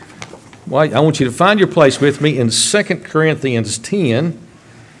Well, I want you to find your place with me in 2 Corinthians 10,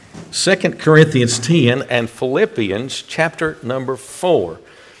 2 Corinthians 10 and Philippians chapter number 4.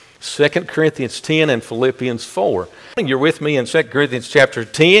 2 Corinthians 10 and Philippians 4. You're with me in 2 Corinthians chapter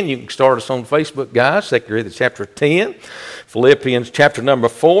 10. You can start us on Facebook, guys. 2 Corinthians chapter 10, Philippians chapter number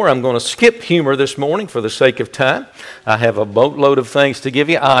 4. I'm going to skip humor this morning for the sake of time. I have a boatload of things to give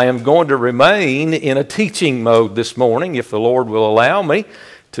you. I am going to remain in a teaching mode this morning, if the Lord will allow me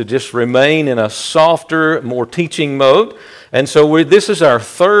to just remain in a softer, more teaching mode. And so this is our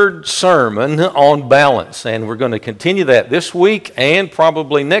third sermon on balance, and we're going to continue that this week and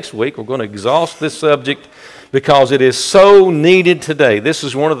probably next week. We're going to exhaust this subject because it is so needed today. This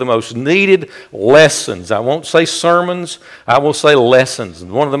is one of the most needed lessons. I won't say sermons, I will say lessons.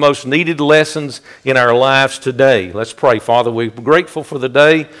 One of the most needed lessons in our lives today. Let's pray. Father, we're grateful for the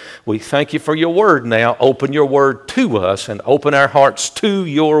day. We thank you for your word now. Open your word to us and open our hearts to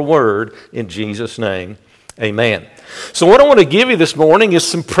your word in Jesus' name. Amen. So what I want to give you this morning is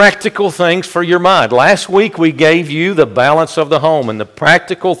some practical things for your mind. Last week we gave you the balance of the home and the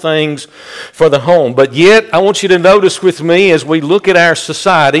practical things for the home. But yet I want you to notice with me as we look at our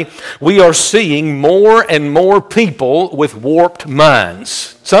society, we are seeing more and more people with warped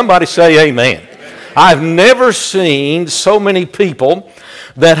minds. Somebody say amen. I've never seen so many people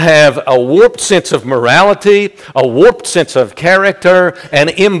that have a warped sense of morality, a warped sense of character, an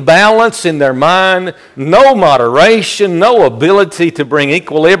imbalance in their mind, no moderation, no ability to bring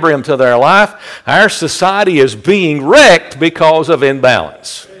equilibrium to their life. Our society is being wrecked because of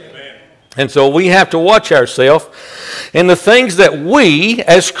imbalance. Amen. And so we have to watch ourselves in the things that we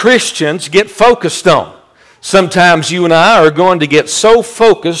as Christians get focused on. Sometimes you and I are going to get so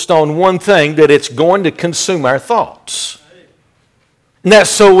focused on one thing that it's going to consume our thoughts. And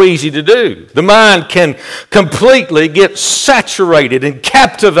that's so easy to do. The mind can completely get saturated and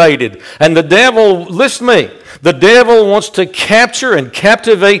captivated. And the devil, listen to me, the devil wants to capture and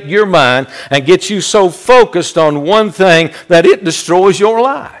captivate your mind and get you so focused on one thing that it destroys your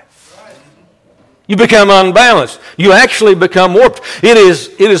life. You become unbalanced. You actually become warped. It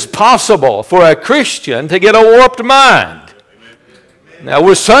is possible for a Christian to get a warped mind. Now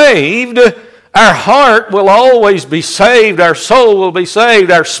we're saved. Our heart will always be saved. Our soul will be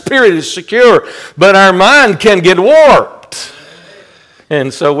saved. Our spirit is secure. But our mind can get warped.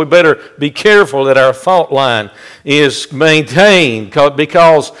 And so we better be careful that our thought line is maintained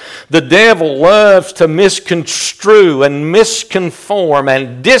because the devil loves to misconstrue and misconform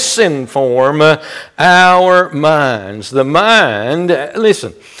and disinform our minds. The mind,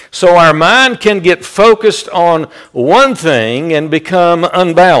 listen, so our mind can get focused on one thing and become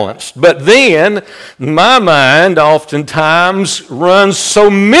unbalanced. But then my mind oftentimes runs so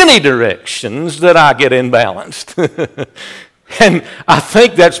many directions that I get imbalanced. And I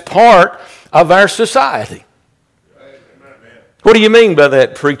think that's part of our society. What do you mean by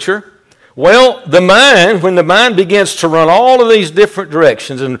that, preacher? Well, the mind, when the mind begins to run all of these different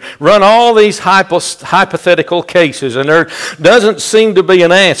directions and run all these hypothetical cases and there doesn't seem to be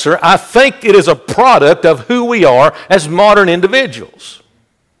an answer, I think it is a product of who we are as modern individuals.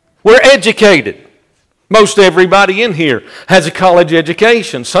 We're educated. Most everybody in here has a college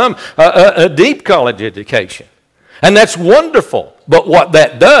education, some a deep college education. And that's wonderful. But what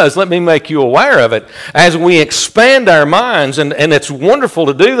that does, let me make you aware of it, as we expand our minds, and it's wonderful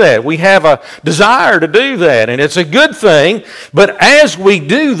to do that. We have a desire to do that, and it's a good thing. But as we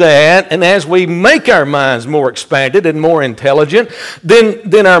do that, and as we make our minds more expanded and more intelligent,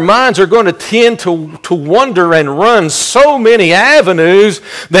 then our minds are going to tend to wander and run so many avenues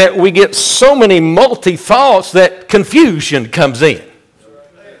that we get so many multi-thoughts that confusion comes in.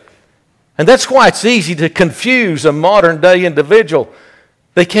 And that's why it's easy to confuse a modern-day individual.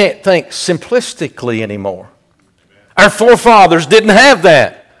 They can't think simplistically anymore. Our forefathers didn't have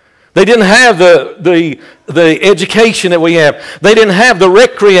that. They didn't have the education that we have. They didn't have the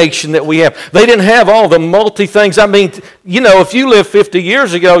recreation that we have. They didn't have all the multi-things. I mean, you know, if you lived 50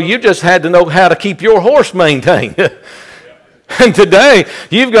 years ago, you just had to know how to keep your horse maintained. And today,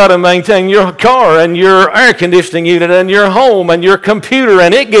 you've got to maintain your car and your air conditioning unit and your home and your computer,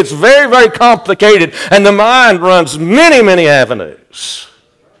 and it gets very, very complicated, and the mind runs many, many avenues.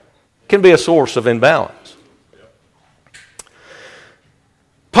 It can be a source of imbalance.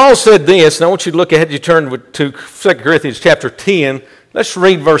 Paul said this, and I want you to look ahead, you turn to 2 Corinthians chapter 10. Let's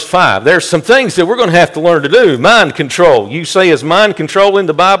read verse 5. There's some things that we're going to have to learn to do. Mind control. You say, is mind control in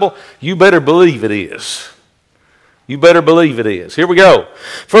the Bible? You better believe it is. You better believe it is. Here we go.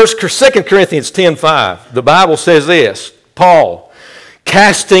 2 Corinthians 10:5. The Bible says this, Paul,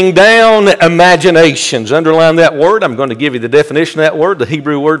 Casting down imaginations. Underline that word. I'm going to give you the definition of that word, the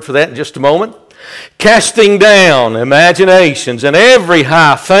Hebrew word for that in just a moment. Casting down imaginations and every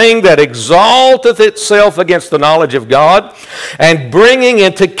high thing that exalteth itself against the knowledge of God, and bringing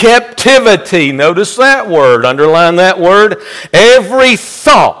into captivity, notice that word, underline that word, every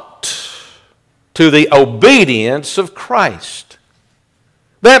thought to the obedience of Christ.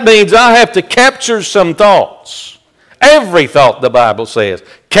 That means I have to capture some thoughts. Every thought, the Bible says.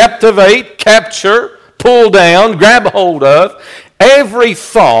 Captivate, capture, pull down, grab hold of every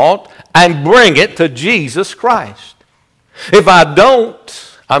thought and bring it to Jesus Christ. If I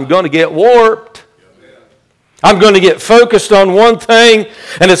don't, I'm going to get warped. I'm going to get focused on one thing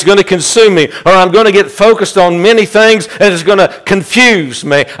and it's going to consume me. Or I'm going to get focused on many things and it's going to confuse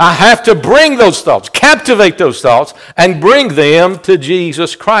me. I have to bring those thoughts, captivate those thoughts, and bring them to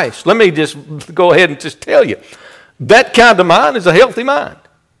Jesus Christ. Let me just go ahead and just tell you. That kind of mind is a healthy mind.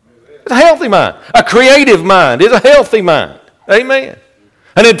 It's a healthy mind. A creative mind is a healthy mind. Amen.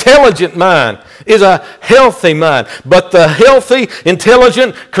 An intelligent mind is a healthy mind. But the healthy,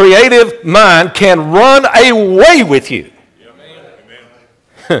 intelligent, creative mind can run away with you.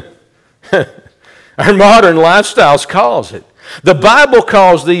 Our modern lifestyles calls it. The Bible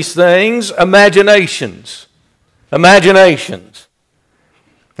calls these things imaginations. Imaginations.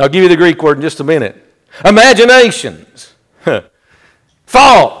 I'll give you the Greek word in just a minute. Imaginations,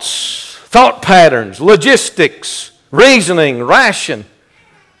 thoughts, thought patterns, logistics, reasoning, ration.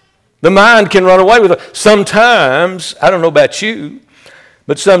 The mind can run away with it. Sometimes, I don't know about you,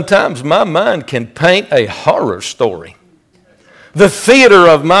 but sometimes my mind can paint a horror story. The theater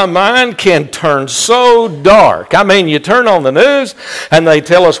of my mind can turn so dark. I mean, you turn on the news and they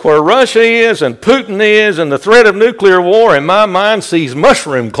tell us where Russia is and Putin is and the threat of nuclear war, and my mind sees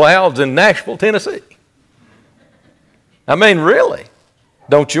mushroom clouds in Nashville, Tennessee. I mean, really?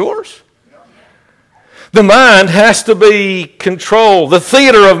 Don't yours? The mind has to be controlled. The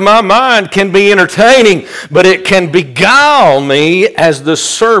theater of my mind can be entertaining, but it can beguile me as the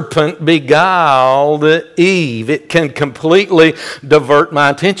serpent beguiled Eve. It can completely divert my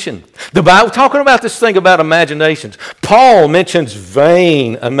attention. The Bible, talking about this thing about imaginations, Paul mentions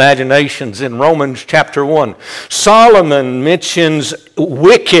vain imaginations in Romans chapter 1. Solomon mentions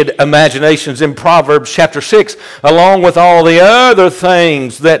wicked imaginations in Proverbs chapter 6, along with all the other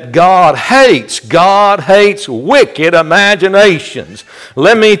things that God hates. God hates wicked imaginations.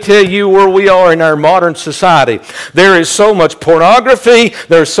 Let me tell you where we are in our modern society. There is so much pornography,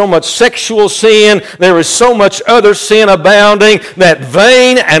 there is so much sexual sin, there is so much other sin abounding that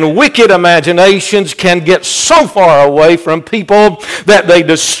vain and wicked imaginations can get so far away from people that they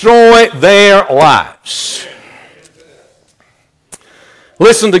destroy their lives.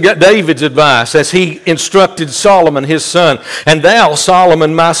 Listen to David's advice as he instructed Solomon his son. And thou,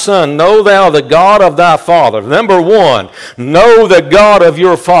 Solomon, my son, know thou the God of thy father. Number one, know the God of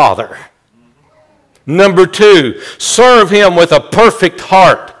your father. Number two, serve him with a perfect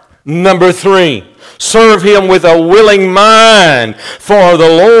heart. Number three, serve him with a willing mind, for the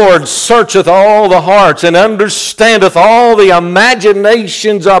Lord searcheth all the hearts and understandeth all the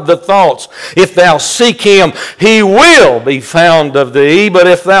imaginations of the thoughts. If thou seek him, he will be found of thee, but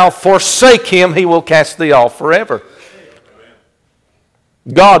if thou forsake him, he will cast thee off forever.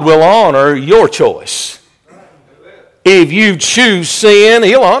 God will honor your choice. If you choose sin,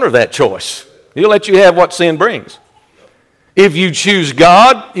 he'll honor that choice. He'll let you have what sin brings. If you choose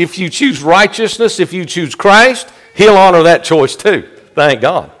God, if you choose righteousness, if you choose Christ, he'll honor that choice too. Thank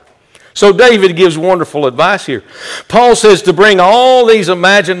God. So David gives wonderful advice here. Paul says to bring all these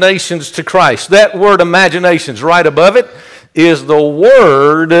imaginations to Christ. That word imaginations right above it is the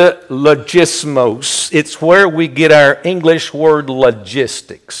word logismos. It's where we get our English word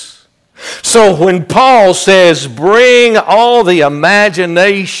logistics. So when Paul says bring all the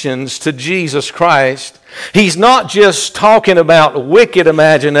imaginations to Jesus Christ, he's not just talking about wicked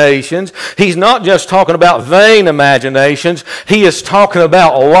imaginations. He's not just talking about vain imaginations. He is talking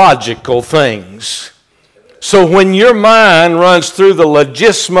about logical things. So when your mind runs through the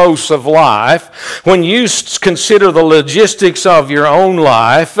logismos of life, when you consider the logistics of your own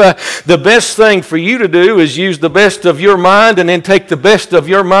life, the best thing for you to do is use the best of your mind and then take the best of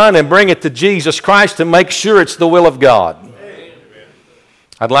your mind and bring it to Jesus Christ and make sure it's the will of God. Amen.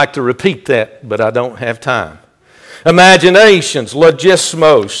 I'd like to repeat that, but I don't have time. Imaginations,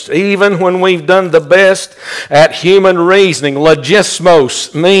 logismos. Even when we've done the best at human reasoning,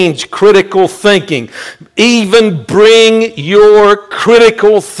 logismos means critical thinking. Even bring your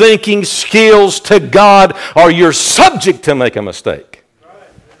critical thinking skills to God or you're subject to make a mistake.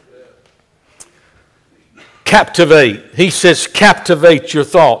 captivate. He says captivate your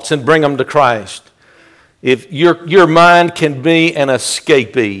thoughts and bring them to Christ. If your mind can be an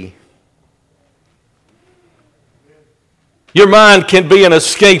escapee. Your mind can be an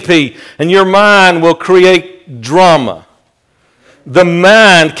escapee, and your mind will create drama. The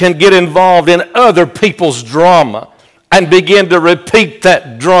mind can get involved in other people's drama and begin to repeat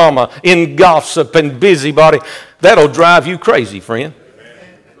that drama in gossip and busybody. That'll drive you crazy, friend.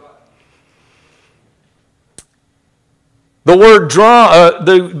 The word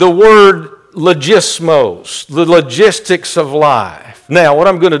the word logismos, the logistics of life. Now, what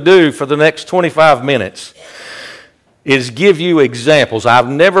I'm going to do for the next 25 minutes is give you examples. I've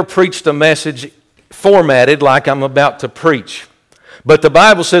never preached a message formatted like I'm about to preach. But the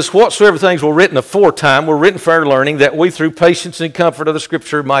Bible says, whatsoever things were written aforetime were written for our learning, that we through patience and comfort of the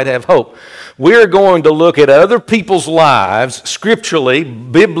Scripture might have hope. We're going to look at other people's lives, scripturally,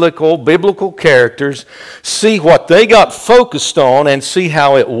 biblical characters, see what they got focused on and see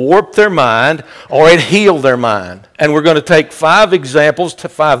how it warped their mind or it healed their mind. And we're going to take 5 examples,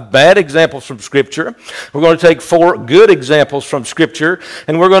 5 bad examples from Scripture. We're going to take 4 good examples from Scripture,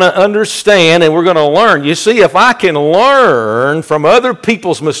 and we're going to understand and we're going to learn. You see, if I can learn from other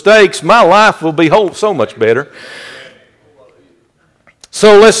people's mistakes, my life will be so much better.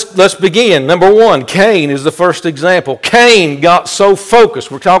 So let's begin. Number 1, Cain is the first example. Cain got so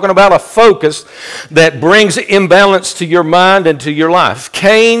focused. We're talking about a focus that brings imbalance to your mind and to your life.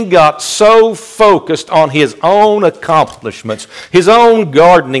 Cain got so focused on his own accomplishments, his own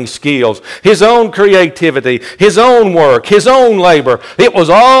gardening skills, his own creativity, his own work, his own labor. It was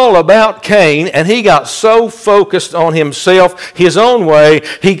all about Cain, and he got so focused on himself, his own way.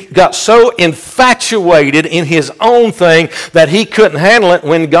 He got so infatuated in his own thing that he couldn't handle it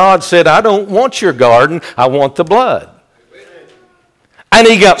when God said, I don't want your garden, I want the blood. And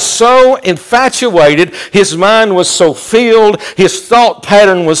he got so infatuated, his mind was so filled, his thought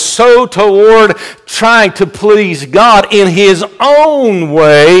pattern was so toward trying to please God in his own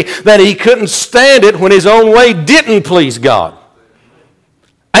way that he couldn't stand it when his own way didn't please God.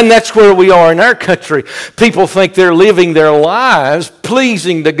 And that's where we are in our country. People think they're living their lives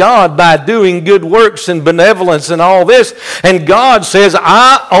pleasing to God by doing good works and benevolence and all this. And God says,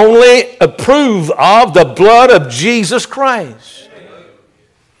 I only approve of the blood of Jesus Christ.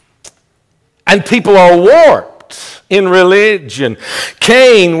 And people are warped in religion.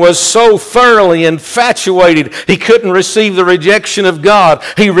 Cain was so thoroughly infatuated, he couldn't receive the rejection of God.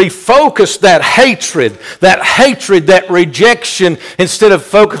 He refocused that hatred, that rejection, instead of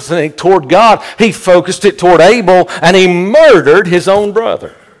focusing it toward God, he focused it toward Abel, and he murdered his own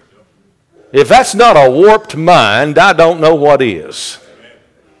brother. If that's not a warped mind, I don't know what is.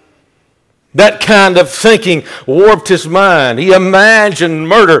 That kind of thinking warped his mind. He imagined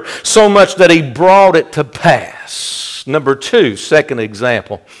murder so much that he brought it to pass. Number 2, second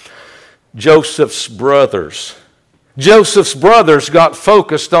example, Joseph's brothers. Joseph's brothers got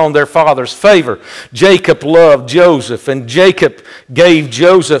focused on their father's favor. Jacob loved Joseph, and Jacob made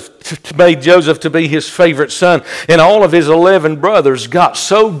Joseph to be his favorite son. And all of his 11 brothers got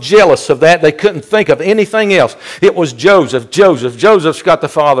so jealous of that they couldn't think of anything else. It was Joseph. Joseph's got the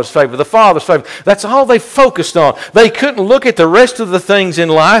father's favor. The father's favor. That's all they focused on. They couldn't look at the rest of the things in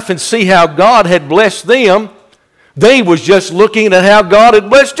life and see how God had blessed them. They was just looking at how God had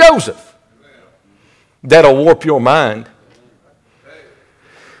blessed Joseph. That'll warp your mind.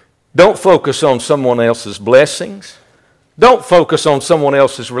 Don't focus on someone else's blessings. Don't focus on someone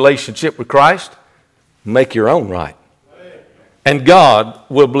else's relationship with Christ. Make your own right. And God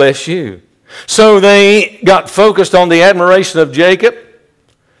will bless you. So they got focused on the admiration of Jacob.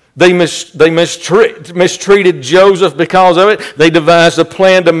 They mistreated Joseph because of it. They devised a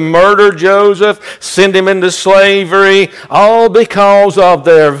plan to murder Joseph, send him into slavery, all because of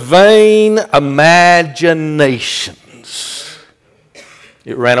their vain imaginations.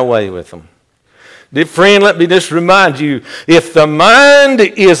 It ran away with them. Dear friend, let me just remind you, if the mind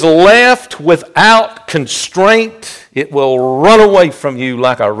is left without constraint, it will run away from you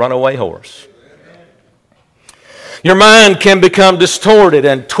like a runaway horse. Your mind can become distorted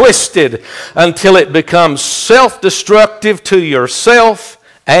and twisted until it becomes self-destructive to yourself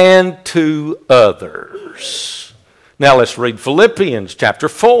and to others. Now let's read Philippians chapter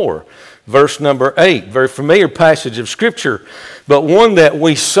 4, verse number 8. Very familiar passage of Scripture, but one that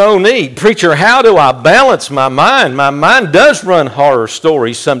we so need. Preacher, how do I balance my mind? My mind does run horror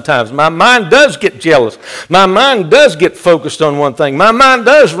stories sometimes. My mind does get jealous. My mind does get focused on one thing. My mind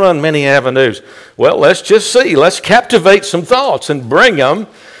does run many avenues. Well, let's just see. Let's captivate some thoughts and bring them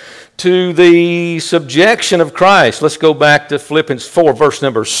to the subjection of Christ. Let's go back to Philippians 4, verse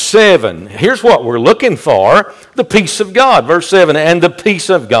number 7. Here's what we're looking for, the peace of God. Verse 7, and the peace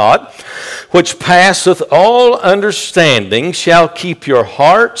of God, which passeth all understanding, shall keep your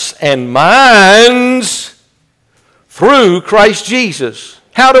hearts and minds through Christ Jesus.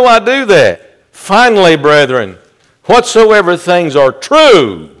 How do I do that? Finally, brethren, whatsoever things are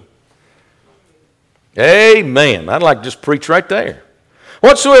true. Amen. I'd like to just preach right there.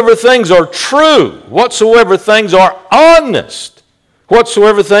 Whatsoever things are true, whatsoever things are honest,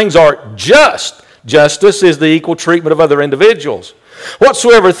 whatsoever things are just. Justice is the equal treatment of other individuals.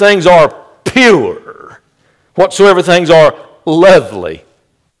 Whatsoever things are pure, whatsoever things are lovely.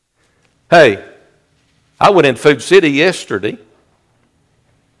 Hey, I went in Food City yesterday,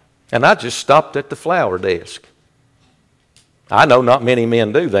 and I just stopped at the flower desk. I know not many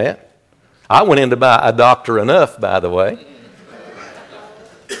men do that. I went in to buy a Dr. Enough, by the way.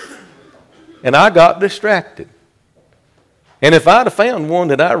 And I got distracted. And if I'd have found one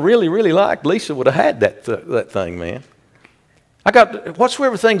that I really, really liked, Lisa would have had that thing, man. I got,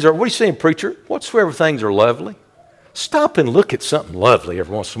 whatsoever things are, what are you saying, preacher? Whatsoever things are lovely. Stop and look at something lovely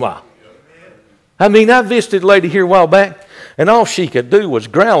every once in a while. I mean, I visited a lady here a while back, and all she could do was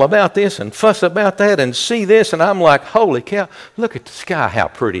growl about this and fuss about that and see this, and I'm like, holy cow, look at the sky, how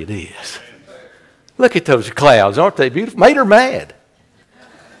pretty it is. Look at those clouds, aren't they beautiful? Made her mad.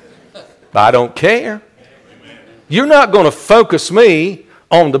 I don't care. You're not going to focus me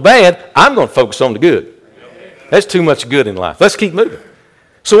on the bad. I'm going to focus on the good. That's too much good in life. Let's keep moving.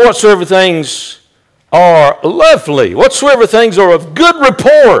 So whatsoever things are lovely, whatsoever things are of good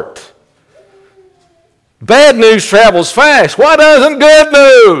report. Bad news travels fast. Why doesn't good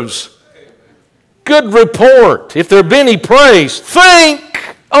news? Good report. If there be any praise,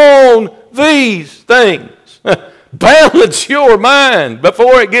 think on these things. Balance your mind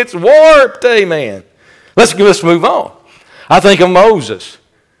before it gets warped. Amen. Let's move on. I think of Moses.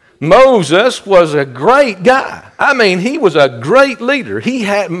 Moses was a great guy. I mean, he was a great leader.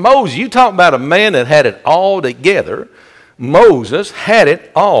 Moses, you talk about a man that had it all together. Moses had it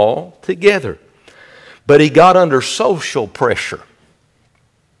all together. But he got under social pressure.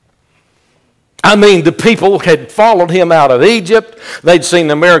 I mean, the people had followed him out of Egypt. They'd seen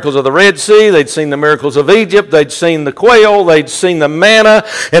the miracles of the Red Sea. They'd seen the miracles of Egypt. They'd seen the quail. They'd seen the manna.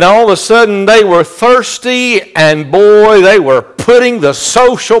 And all of a sudden, they were thirsty. And boy, they were putting the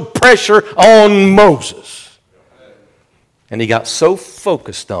social pressure on Moses. And he got so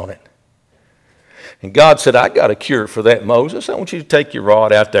focused on it. And God said, I got a cure for that, Moses. I want you to take your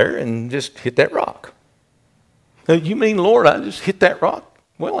rod out there and just hit that rock. You mean, Lord, I just hit that rock?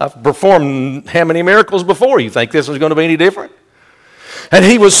 Well, I've performed how many miracles before? You think this is going to be any different? And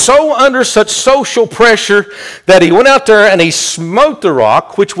he was so under such social pressure that he went out there and he smote the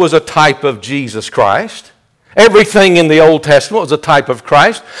rock, which was a type of Jesus Christ. Everything in the Old Testament was a type of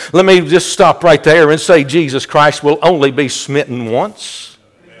Christ. Let me just stop right there and say Jesus Christ will only be smitten once.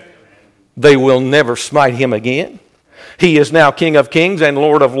 They will never smite him again. He is now King of Kings and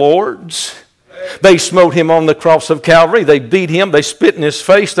Lord of Lords. They smote him on the cross of Calvary. They beat him. They spit in his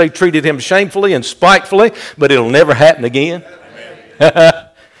face. They treated him shamefully and spitefully, but it'll never happen again.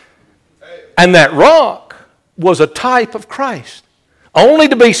 And that rock was a type of Christ, only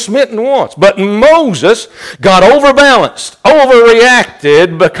to be smitten once. But Moses got overbalanced,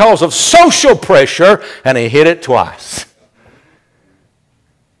 overreacted because of social pressure, and he hit it twice.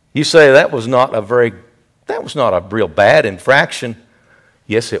 You say that was not a real bad infraction.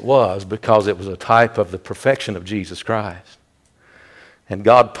 Yes, it was, because it was a type of the perfection of Jesus Christ. And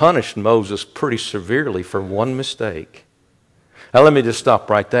God punished Moses pretty severely for one mistake. Now, let me just stop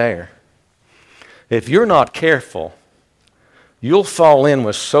right there. If you're not careful, you'll fall in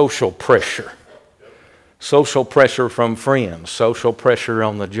with social pressure. Social pressure from friends, social pressure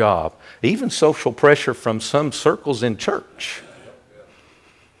on the job, even social pressure from some circles in church.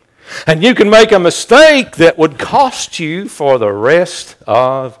 And you can make a mistake that would cost you for the rest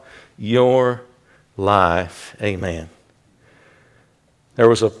of your life. Amen. There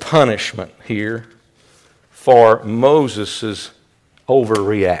was a punishment here for Moses'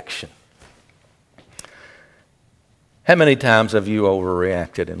 overreaction. How many times have you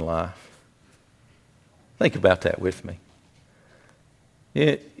overreacted in life? Think about that with me.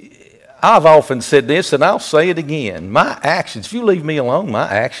 I've often said this, and I'll say it again. My actions, if you leave me alone, my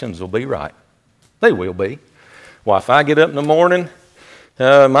actions will be right. They will be. Well, if I get up in the morning,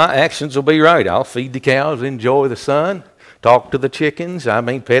 my actions will be right. I'll feed the cows, enjoy the sun, talk to the chickens,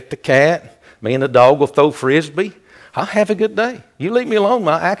 pet the cat. Me and the dog will throw frisbee. I'll have a good day. You leave me alone,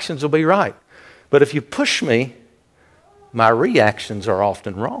 my actions will be right. But if you push me, my reactions are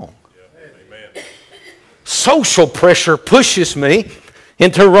often wrong. social pressure pushes me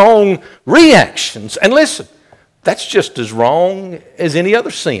into wrong reactions. And listen, that's just as wrong as any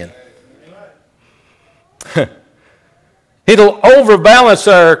other sin. It'll overbalance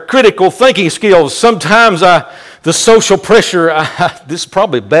our critical thinking skills. Sometimes the social pressure, this is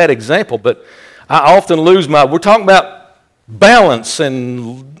probably a bad example, but I often lose we're talking about balance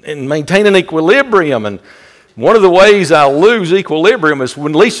and maintaining equilibrium. And one of the ways I lose equilibrium is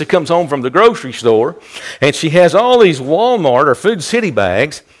when Lisa comes home from the grocery store and she has all these Walmart or Food City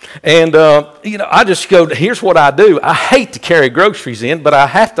bags. And, I just go, here's what I do. I hate to carry groceries in, but I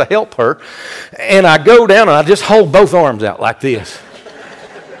have to help her. And I go down and I just hold both arms out like this.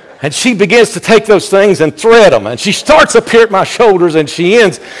 And she begins to take those things and thread them. And she starts up here at my shoulders and she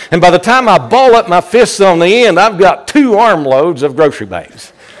ends. And by the time I ball up my fists on the end, I've got 2 armloads of grocery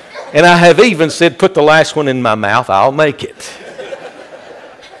bags. And I have even said, put the last one in my mouth, I'll make it.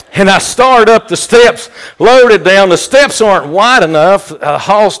 And I start up the steps, loaded down. The steps aren't wide enough,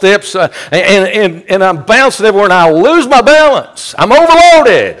 hall steps, and I'm bouncing everywhere, and I lose my balance. I'm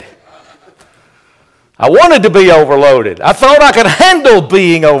overloaded. I wanted to be overloaded. I thought I could handle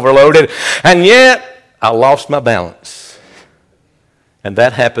being overloaded, and yet I lost my balance. And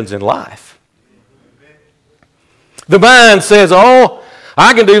that happens in life. The mind says, oh,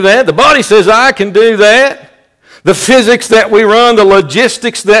 I can do that. The body says, I can do that. The physics that we run, the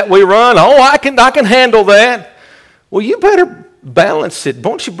logistics that we run, oh, I can handle that. Well, you better balance it.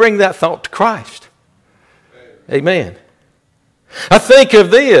 Won't you bring that thought to Christ? Amen. I think of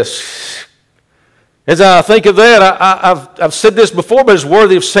this. As I think of that, I've said this before, but it's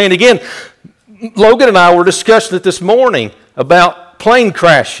worthy of saying again. Logan and I were discussing it this morning about plane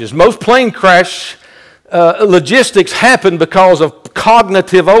crashes. Most plane crash logistics happen because of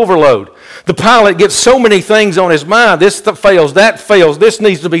cognitive overload. The pilot gets so many things on his mind. This fails, that fails, this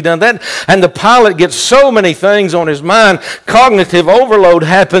needs to be done, that. And the pilot gets so many things on his mind. Cognitive overload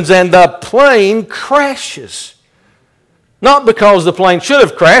happens and the plane crashes. Not because the plane should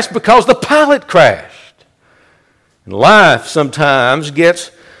have crashed, because the pilot crashed. And life sometimes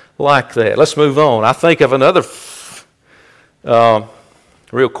gets like that. Let's move on. I think of another,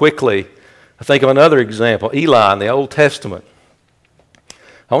 real quickly, I think of another example. Eli in the Old Testament.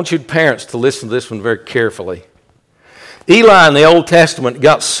 I want you parents to listen to this one very carefully. Eli in the Old Testament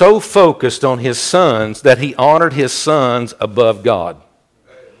got so focused on his sons that he honored his sons above God.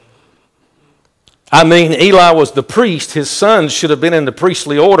 I mean, Eli was the priest. His sons should have been in the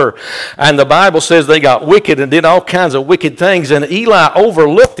priestly order. And the Bible says they got wicked and did all kinds of wicked things. And Eli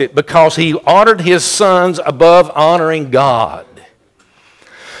overlooked it because he honored his sons above honoring God.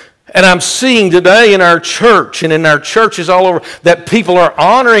 And I'm seeing today in our church and in our churches all over that people are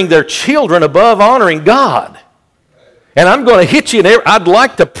honoring their children above honoring God. And I'm going to hit you in there. I'd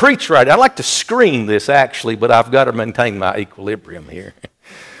like to preach right. I'd like to scream this actually, but I've got to maintain my equilibrium here.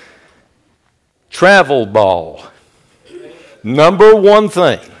 Travel ball. Number one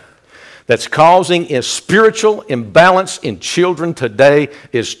thing that's causing a spiritual imbalance in children today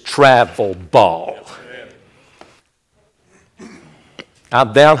is travel ball.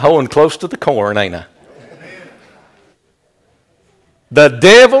 I'm down hoeing close to the corn, ain't I? The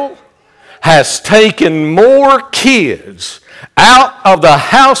devil has taken more kids out of the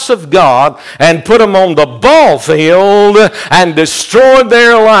house of God and put them on the ball field and destroyed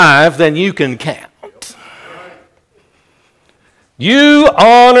their life than you can count. You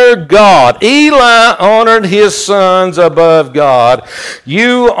honor God. Eli honored his sons above God.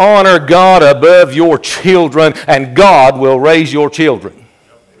 You honor God above your children, and God will raise your children.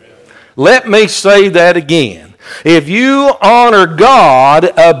 Let me say that again. If you honor God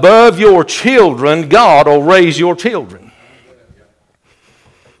above your children, God will raise your children.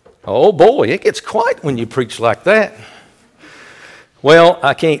 Oh boy, it gets quiet when you preach like that. Well,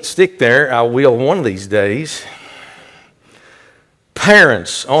 I can't stick there. I will one of these days.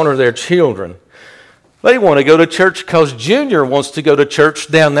 Parents honor their children. They want to go to church because Junior wants to go to church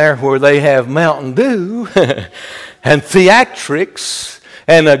down there where they have Mountain Dew and theatrics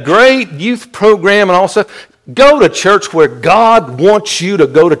and a great youth program and all stuff. Go to church where God wants you to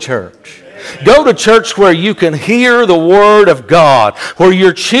go to church. Go to church where you can hear the Word of God, where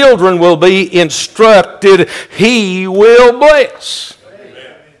your children will be instructed. He will bless.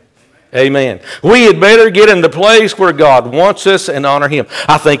 Amen. We had better get in the place where God wants us and honor Him.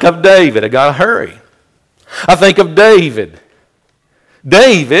 I think of David. I got to hurry. I think of David.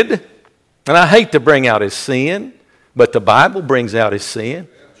 David, and I hate to bring out his sin, but the Bible brings out his sin.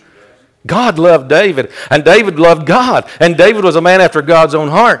 God loved David, and David loved God, and David was a man after God's own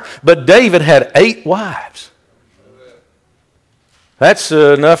heart, but David had 8 wives. That's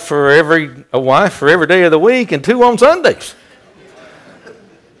enough for a wife for every day of the week and 2 on Sundays.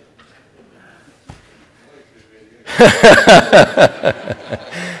 I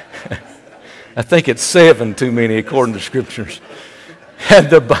think it's 7 too many according to Scriptures.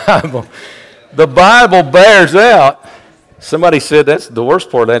 And the Bible bears out. Somebody said that's the worst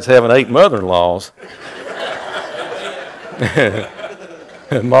part. That's having 8 mother-in-laws.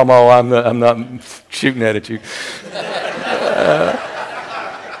 Mama, I'm not shooting that at you.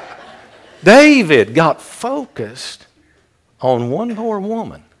 David got focused on one more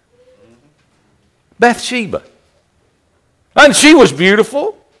woman, Bathsheba. And she was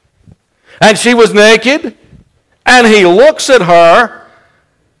beautiful, and she was naked, and he looks at her,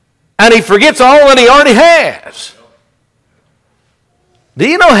 and he forgets all that he already has. Do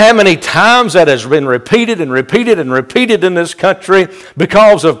you know how many times that has been repeated and repeated and repeated in this country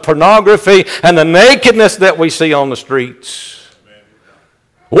because of pornography and the nakedness that we see on the streets?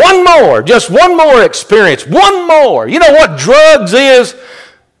 One more, just one more experience, one more. You know what drugs is?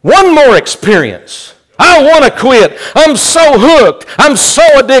 One more experience. I want to quit. I'm so hooked. I'm so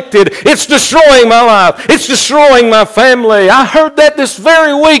addicted. It's destroying my life. It's destroying my family. I heard that this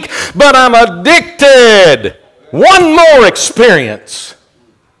very week, but I'm addicted. One more experience.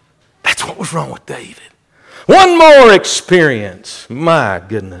 That's what was wrong with David. One more experience. My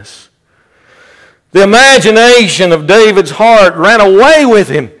goodness. The imagination of David's heart ran away with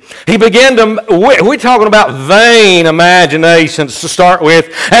him. He began to, we're talking about vain imaginations to start with,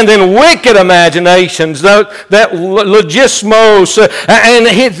 and then wicked imaginations, that logismos, and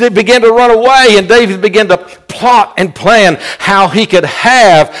he began to run away, and David began to plot and plan how he could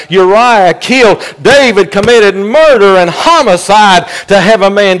have Uriah killed. David committed murder and homicide to have a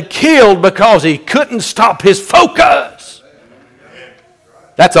man killed because he couldn't stop his focus.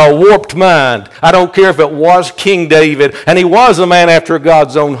 That's a warped mind. I don't care if it was King David, and he was a man after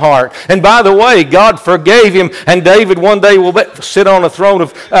God's own heart. And by the way, God forgave him, and David one day will sit on the throne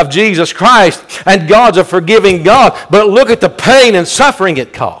of Jesus Christ, and God's a forgiving God. But look at the pain and suffering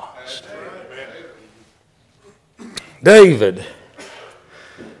it caused. David,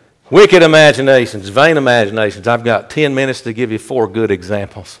 wicked imaginations, vain imaginations. I've got 10 minutes to give you 4 good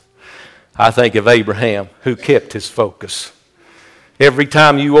examples. I think of Abraham, who kept his focus. Every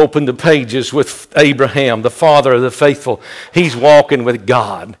time you open the pages with Abraham, the father of the faithful, he's walking with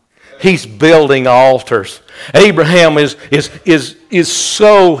God. He's building altars. Abraham is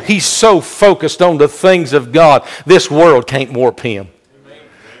so focused on the things of God, this world can't warp him.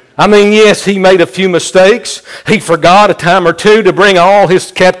 I mean, yes, he made a few mistakes. He forgot a time or two to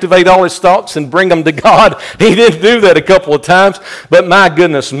captivate all his thoughts and bring them to God. He didn't do that a couple of times, but my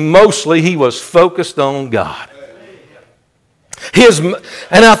goodness, mostly he was focused on God.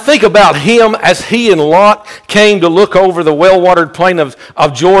 And I think about him as he and Lot came to look over the well-watered plain of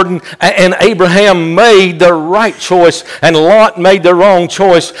Jordan, and Abraham made the right choice, and Lot made the wrong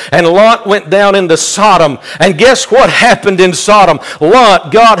choice, and Lot went down into Sodom. And guess what happened in Sodom?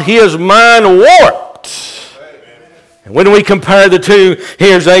 Lot got his mind warped. And when we compare the two,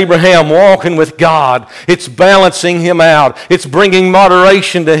 here's Abraham walking with God. It's balancing him out. It's bringing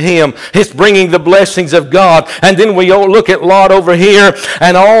moderation to him. It's bringing the blessings of God. And then we look at Lot over here,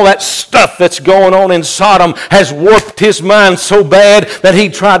 and all that stuff that's going on in Sodom has warped his mind so bad that he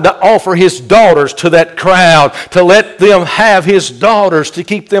tried to offer his daughters to that crowd, to let them have his daughters to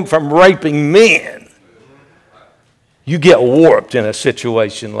keep them from raping men. You get warped in a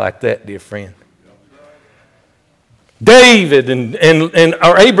situation like that, dear friend. David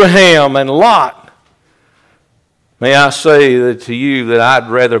or Abraham and Lot. May I say to you that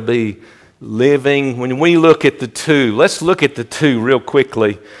I'd rather be living, when we look at the two, let's look at the two real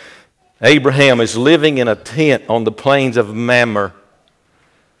quickly. Abraham is living in a tent on the plains of Mamre,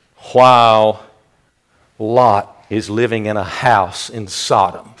 while Lot is living in a house in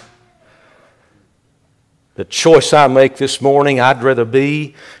Sodom. The choice I make this morning, I'd rather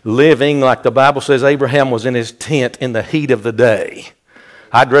be living like the Bible says Abraham was in his tent in the heat of the day.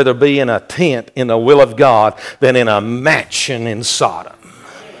 I'd rather be in a tent in the will of God than in a mansion in Sodom.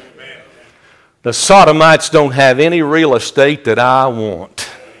 The Sodomites don't have any real estate that I want.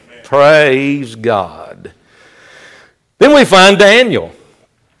 Praise God. Then we find Daniel.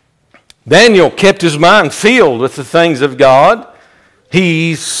 Daniel kept his mind filled with the things of God.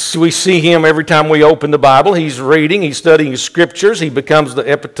 We see him every time we open the Bible. He's reading, he's studying scriptures. He becomes the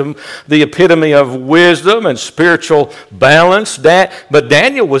epitome of wisdom and spiritual balance. But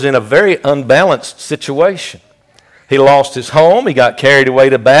Daniel was in a very unbalanced situation. He lost his home. He got carried away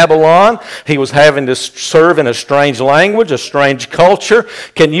to Babylon. He was having to serve in a strange language, a strange culture.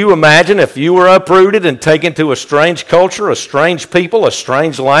 Can you imagine if you were uprooted and taken to a strange culture, a strange people, a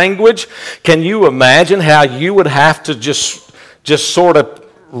strange language? Can you imagine how you would have to just sort of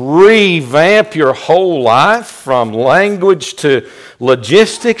revamp your whole life from language to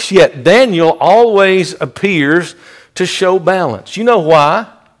logistics? Yet Daniel always appears to show balance. You know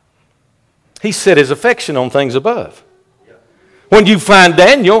why? He set his affection on things above. When you find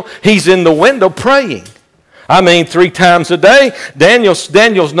Daniel, he's in the window praying. I mean, 3 times a day.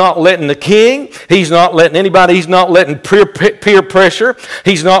 Daniel's not letting the king. He's not letting anybody. He's not letting peer pressure.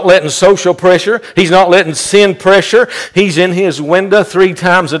 He's not letting social pressure. He's not letting sin pressure. He's in his window 3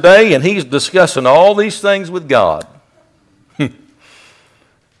 times a day, and he's discussing all these things with God. And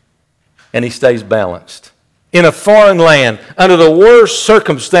he stays balanced. In a foreign land, under the worst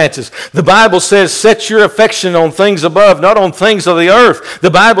circumstances, the Bible says, set your affection on things above, not on things of the earth. The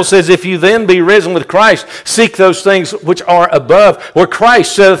Bible says, if you then be risen with Christ, seek those things which are above, where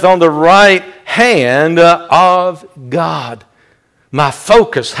Christ sitteth on the right hand of God. My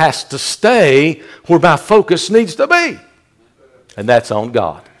focus has to stay where my focus needs to be, and that's on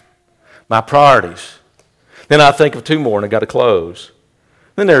God. My priorities. Then I think of 2 more, and I've got to close.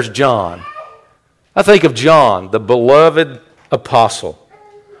 Then there's John. I think of John, the beloved apostle,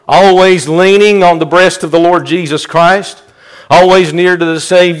 always leaning on the breast of the Lord Jesus Christ, always near to the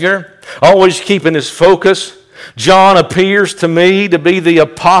Savior, always keeping his focus. John appears to me to be the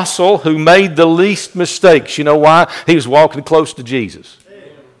apostle who made the least mistakes. You know why? He was walking close to Jesus.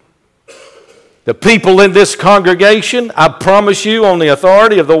 The people in this congregation, I promise you on the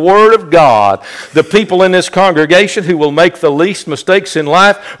authority of the Word of God, the people in this congregation who will make the least mistakes in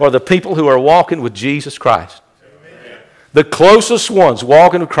life are the people who are walking with Jesus Christ. Amen. The closest ones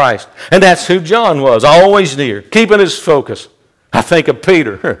walking with Christ. And that's who John was, always near, keeping his focus. I think of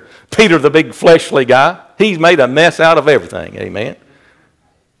Peter. Peter, the big fleshly guy. He's made a mess out of everything. Amen.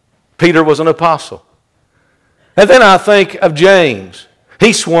 Peter was an apostle. And then I think of James.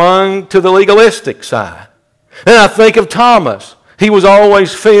 He swung to the legalistic side. And I think of Thomas. He was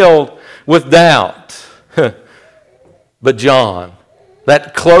always filled with doubt. But John,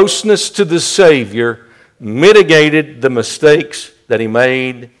 that closeness to the Savior mitigated the mistakes that he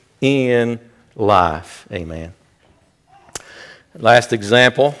made in life. Amen. Last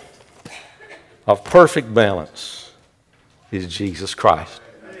example of perfect balance is Jesus Christ.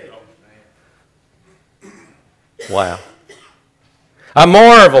 Wow. I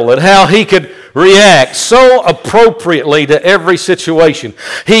marvel at how he could react so appropriately to every situation.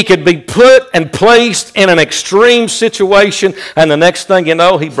 He could be put and placed in an extreme situation, and the next thing you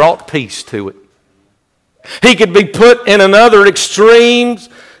know, he brought peace to it. He could be put in another extreme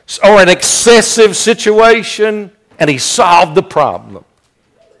or an excessive situation, and he solved the problem.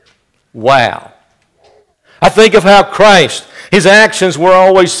 Wow. I think of how Christ, his actions were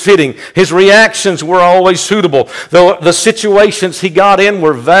always fitting. His reactions were always suitable. The situations he got in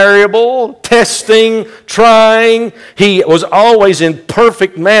were variable, testing, trying. He was always in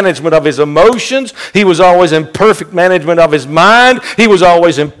perfect management of his emotions. He was always in perfect management of his mind. He was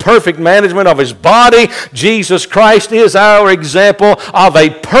always in perfect management of his body. Jesus Christ is our example of a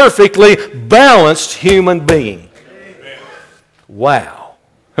perfectly balanced human being. Amen. Wow.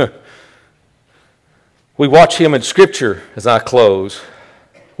 We watch him in Scripture, as I close.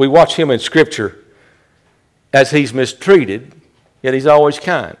 We watch him in Scripture as he's mistreated, yet he's always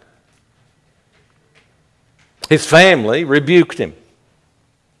kind. His family rebuked him.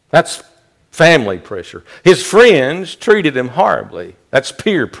 That's family pressure. His friends treated him horribly. That's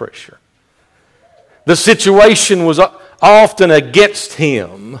peer pressure. The situation was often against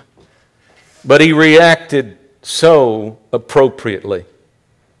him, but he reacted so appropriately.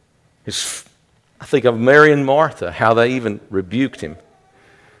 I think of Mary and Martha, how they even rebuked him.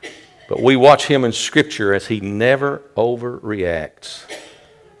 But we watch him in Scripture as he never overreacts.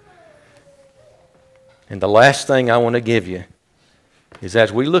 And the last thing I want to give you is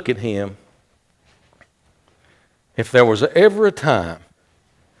as we look at him, if there was ever a time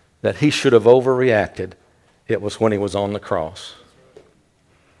that he should have overreacted, it was when he was on the cross.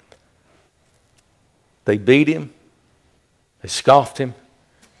 They beat him. They scoffed him.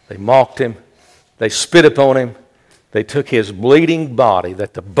 They mocked him. They spit upon him. They took his bleeding body,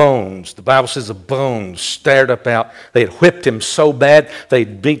 that the bones, the Bible says the bones stared up out. They had whipped him so bad, they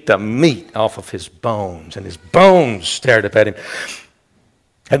beat the meat off of his bones, and his bones stared up at him.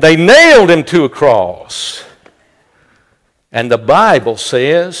 And they nailed him to a cross. And the Bible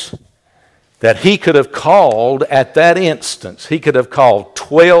says that he could have called at that instance, he could have called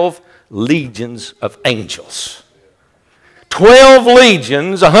 12 legions of angels 12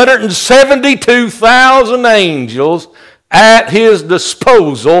 legions, 172,000 angels at his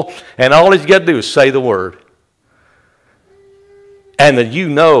disposal, and all he's got to do is say the word. And that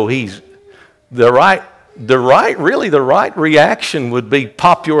he's the right reaction would be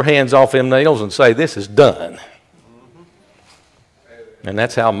pop your hands off them nails and say, this is done. And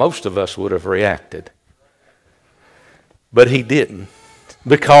that's how most of us would have reacted. But he didn't,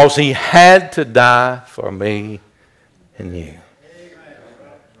 because he had to die for me and you.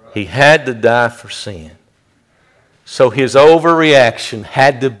 He had to die for sin. So his overreaction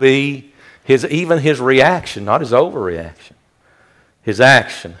had to be, even his reaction, not his overreaction. His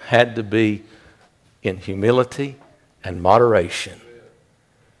action had to be in humility and moderation,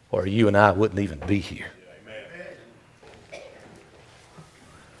 or you and I wouldn't even be here.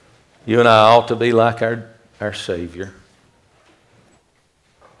 You and I ought to be like our Savior.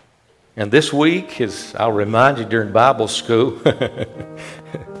 And this week, as I'll remind you during Bible school,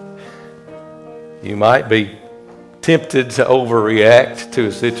 you might be tempted to overreact to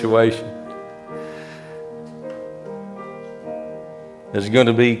a situation. There's going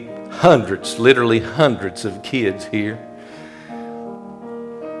to be hundreds, literally hundreds of kids here.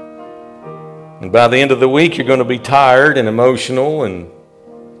 And by the end of the week, you're going to be tired and emotional and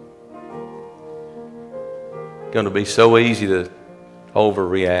going to be so easy to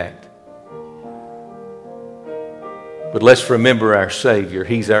overreact. But let's remember our Savior.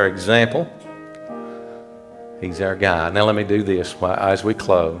 He's our example. He's our guide. Now let me do this as we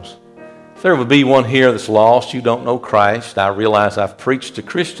close. If there would be one here that's lost, you don't know Christ, I realize I've preached to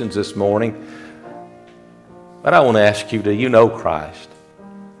Christians this morning, but I want to ask you, do you know Christ?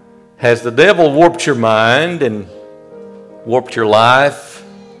 Has the devil warped your mind and warped your life?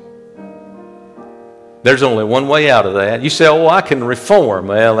 There's only one way out of that. You say, oh, I can reform.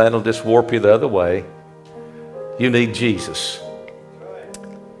 Well, that'll just warp you the other way. You need Jesus.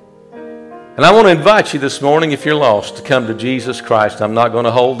 And I want to invite you this morning, if you're lost, to come to Jesus Christ. I'm not going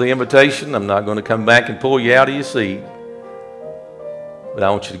to hold the invitation. I'm not going to come back and pull you out of your seat. But I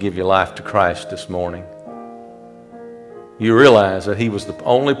want you to give your life to Christ this morning. You realize that He was the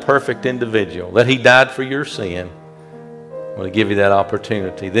only perfect individual, that He died for your sin. I want to give you that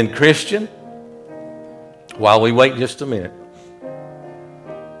opportunity. Then, Christian, while we wait just a minute,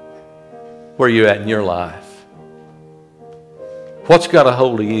 where are you at in your life? What's got a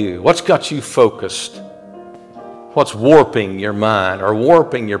hold of you? What's got you focused? What's warping your mind or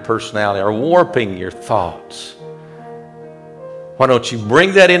warping your personality or warping your thoughts? Why don't you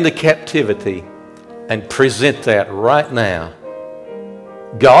bring that into captivity and present that right now?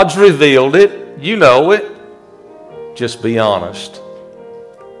 God's revealed it. You know it. Just be honest.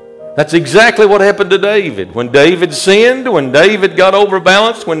 That's exactly what happened to David. When David sinned, when David got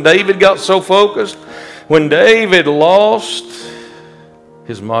overbalanced, when David got so focused, when David lost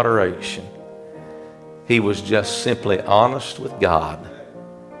his moderation, he was just simply honest with God,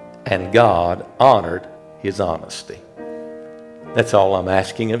 and God honored his honesty. That's all I'm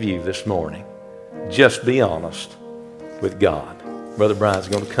asking of you this morning. Just be honest with God. Brother Brian's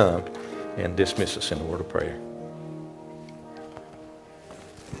going to come and dismiss us in a word of prayer.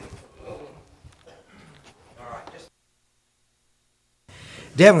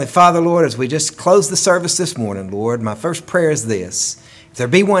 Dear Heavenly Father, Lord, as we just close the service this morning, Lord, my first prayer is this. If there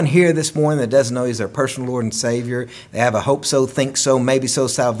be one here this morning that doesn't know He's their personal Lord and Savior, they have a hope so, think so, maybe so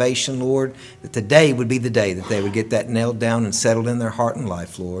salvation, Lord, that today would be the day that they would get that nailed down and settled in their heart and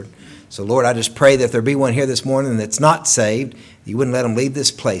life, Lord. So, Lord, I just pray that if there be one here this morning that's not saved, You wouldn't let them leave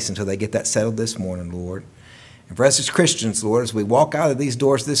this place until they get that settled this morning, Lord. And for us as Christians, Lord, as we walk out of these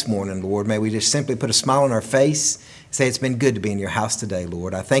doors this morning, Lord, may we just simply put a smile on our face, say it's been good to be in your house today,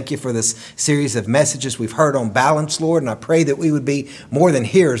 Lord. I thank You for this series of messages we've heard on balance, Lord, and I pray that we would be more than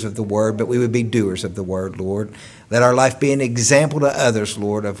hearers of the word, but we would be doers of the word, Lord. Let our life be an example to others,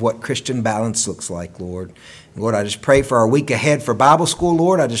 Lord, of what Christian balance looks like, Lord. Lord, I just pray for our week ahead for Bible school,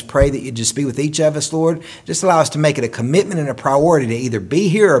 Lord. I just pray that You just be with each of us, Lord. Just allow us to make it a commitment and a priority to either be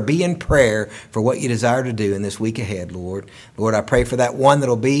here or be in prayer for what You desire to do in this week ahead, Lord. Lord, I pray for that one that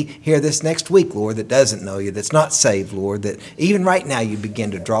will be here this next week, Lord, that doesn't know You, that's not saved, Lord, that even right now You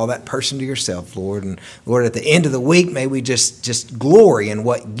begin to draw that person to Yourself, Lord. And Lord, at the end of the week, may we just glory in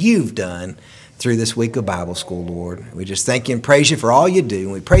what You've done through this week of Bible school, Lord. We just thank You and praise You for all You do.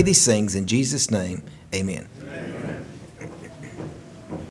 And we pray these things in Jesus' name. Amen.